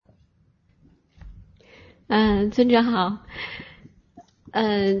尊者好。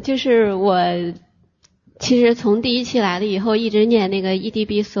就是我其实从第一期来了以后，一直念那个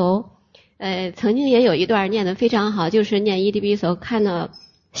EDB 搜，曾经也有一段念得非常好，就是念 EDB 搜，看到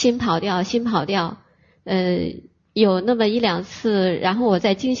心跑调，有那么一两次，然后我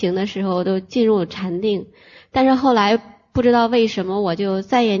在经行的时候都进入禅定，但是后来不知道为什么我就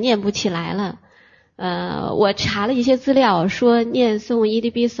再也念不起来了。我查了一些资料，说念诵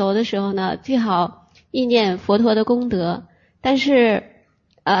EDB 搜的时候呢，最好意念佛陀的功德，但是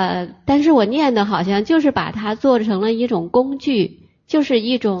我念的好像就是把它做成了一种工具，就是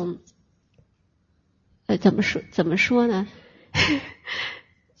一种怎么说呢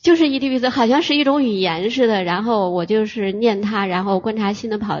就是 EDB 搜好像是一种语言似的，然后我就是念它，然后观察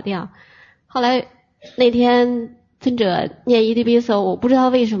心的跑调。后来那天尊者念 EDB 搜，我不知道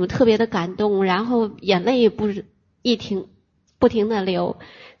为什么特别的感动，然后眼泪不停的流，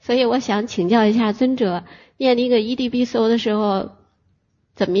所以我想请教一下尊者，念那个 EDB 搜的时候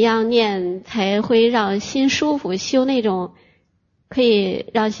怎么样念才会让心舒服，修那种可以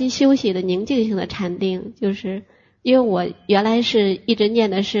让心休息的宁静性的禅定。就是因为我原来是一直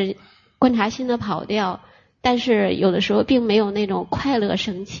念的是观察心的跑调，但是有的时候并没有那种快乐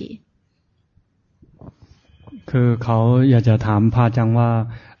升起。คือเขาอยากจะถามพระอาจารย์ว่า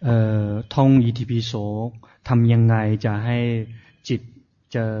ท่องอิติปิโสทำยังไงจะให้จิต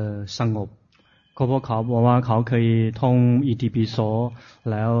จะสงบเขาบอกว่าเขาเคยท่องอิติปิโส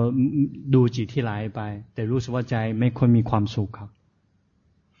แล้วดูจิตที่ไหลไปแต่รู้สึกว่าใจไม่ค่อยมีความสุขครับ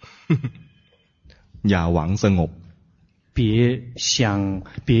อย่าหวังสงบ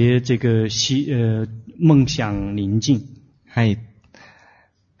别这个梦想宁静ใ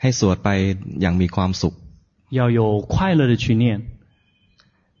ห้สวดไปอย่างมีความสุข要有快乐的去念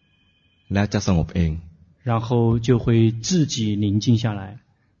แล้วจะสงบเอง然后就会自己宁静下来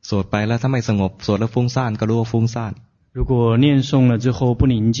สวดไปแล้วถ้าไม่สงบสวดแล้วฟุ้งซ่านก็รู้ว่าฟุ้งซ่าน如果念诵了之后不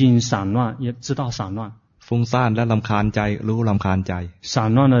宁静散乱也知道散乱ฟุ้งซ่านแล้วรำคาญใจรู้รำคาญใจ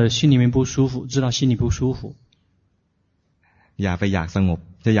散乱了心里面不舒服知道心里不舒服อย่าไปอยากสงบ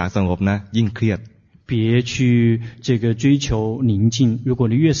จะอยากสงบนะยิ่งเครียด别去这个追求宁静如果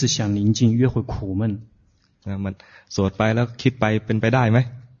你越是想宁静越会苦闷มันสวดไปแล้วคิดไปเป็นไปได้ไหม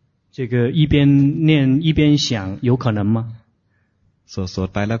这个一边念一边想有可能吗สวด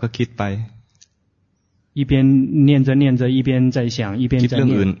ไปแล้วก็คิดไป一边念着念着一边在想一边在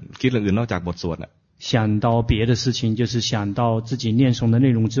念คิดเรื่องอื่นนอกจากบทสวด想到别的事情就是想到自己念诵的内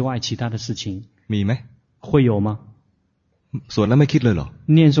容之外其他的事情มีไหม会有吗สวดแล้วไม่คิดเลยเหรอ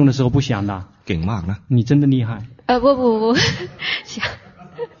念诵的时候不想的เก่งมากนะ你真的厉害不想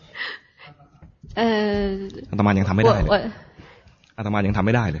อาตมายังทำไม่ได้เลยอาตมายังทำไ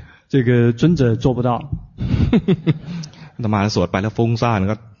ม่ได้เลย这个尊者做不到อาตมาสวดไปแล้วฟุ้งซ่าน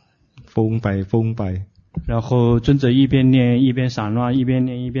ก็ฟุ้งไป然后尊者一边念一边散乱一边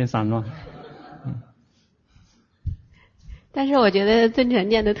念一边散乱但是我觉得尊者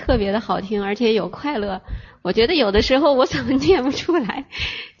念得特别的好听而且有快乐我觉得有的时候我怎么念不出来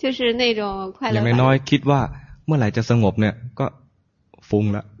就是那种快乐อย่างน้อยๆคิดว่าเมื่อไหร่จะสงบเนี่ยก็ฟุ้ง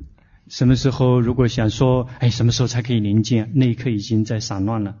แล้ว什么时候如果想说什么时候才可以宁静那一刻已经在散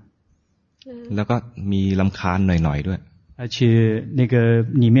乱了แล้วก็มีรำคาญหน่อยๆด้วย而且那个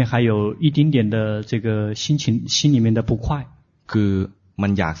里面还有一点点的这个心里面的不快คือมั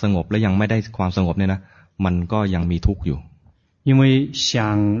นอยากสงบและยังไม่ได้ความสงบเนี่ยนะมันก็ยังมีทุกข์อยู่因为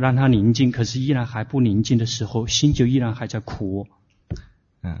想让它宁静可是依然还不宁静的时候心就依然还在苦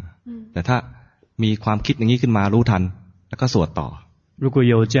แต่ถ้ามีความคิดอย่างนี้ขึ้นมารู้ทันแล้วก็สวดต่อ如果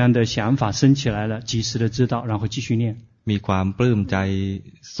有这样的想法升起来了及时的知道然后继续念มีความปลื้มใจ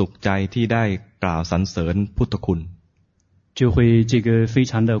สุขใจที่ได้กล่าวสรรเสริญพุทธคุณ就会这个非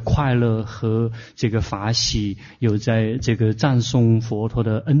常的快乐和这个法喜有在这个赞颂佛陀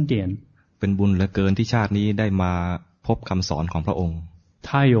的恩典เป็นบุญเหลือเกินที่ชาตินี้ได้มาพบคำสอนของพระองค์太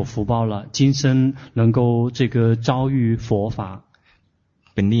有福报了今生能够这个遭遇佛法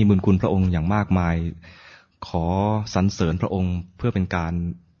เป็นหนี้บุญคุณพระองค์อย่างมากมายขอสรรเสริญพระองค์เพื่อเป็นการ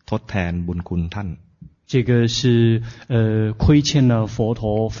ทดแทนบุญคุณท่าน这个是亏欠了佛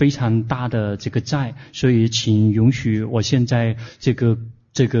陀非常大的这个债所以请允许我现在这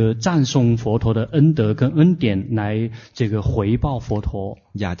个赞颂佛陀的恩德跟恩典来这个回报佛陀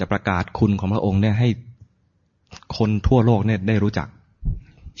อยากจะประกาศคุณของพระองค์เนี่ยให้คนทั่วโลกเนี่ยได้รู้จัก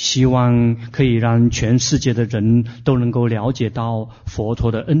希望可以让全世界的人都能够了解到佛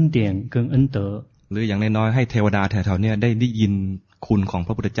陀的恩典跟恩德หรืออย่างน้อยๆให้เทวดาแถวๆเนี่ยได้ยินคุณของพ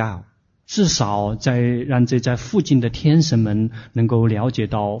ระพุทธเจ้า至少让这在附近的天神们能够了解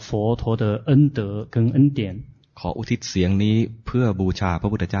到佛陀的恩德跟恩典ขออุทิศเสียงนี้เพื่อบูชาพระ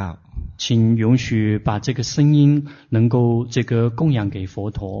พุทธเจ้า请允许把这个声音能够这个供养给佛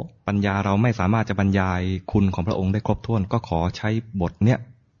陀。ปัญญาเราไม่สามารถจะบรรยายคุณของพระองค์ได้ครบถ้วนก็ขอใช้บทเนี้ย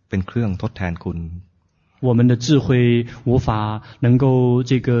เป็นเครื่องทดแทนคุณ我们的智慧无法能够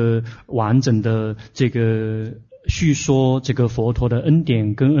这个完整的这个叙说这个佛陀的恩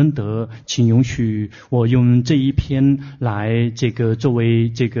典跟恩德，请允许我用这一篇来这个作为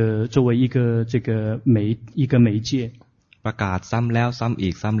一个这个媒介。ประกาศซ้ำแล้วซ้ำอี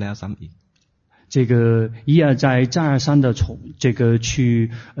กซ้ำแล้วซ้ำอีก这个一而再再而三的这个去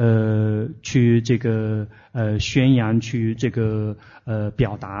这个宣扬去这个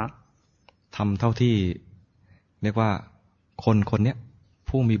表达ทำเท่าที่เรียกว่าคนเนี้ย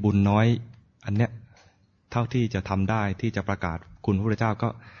ผู้มีบุญน้อยอันเนี้ยเท่าที่จะทำได้ที่จะประกาศคุณพระพุทธเจ้าก็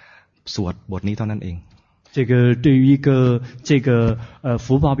สวดบทนี้เท่านั้นเอง这个对于一个这个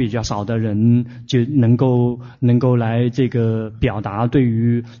福报比较少的人，就能够来这个表达对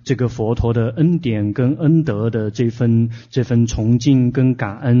于这个佛陀的恩典跟恩德的这份崇敬跟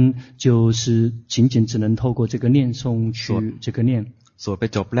感恩，就是仅仅只能透过这个念诵去这个念。สวดไป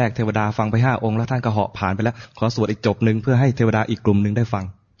จบแรกเทวดาฟังไป5องค์แล้วท่านก็เหาะผ่านไปแล้วขอสวดอีกจบนึงเพื่อให้เทวดาอีกกลุ่มนึงได้ฟัง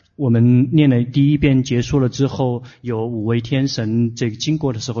我们念了第一遍结束了之后，有5位天神这个经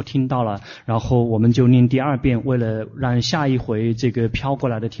过的时候听到了，然后我们就念第2遍，为了让下一回这个飘过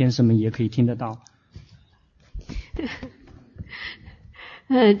来的天神们也可以听得到。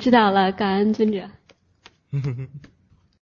知道了，感恩尊者。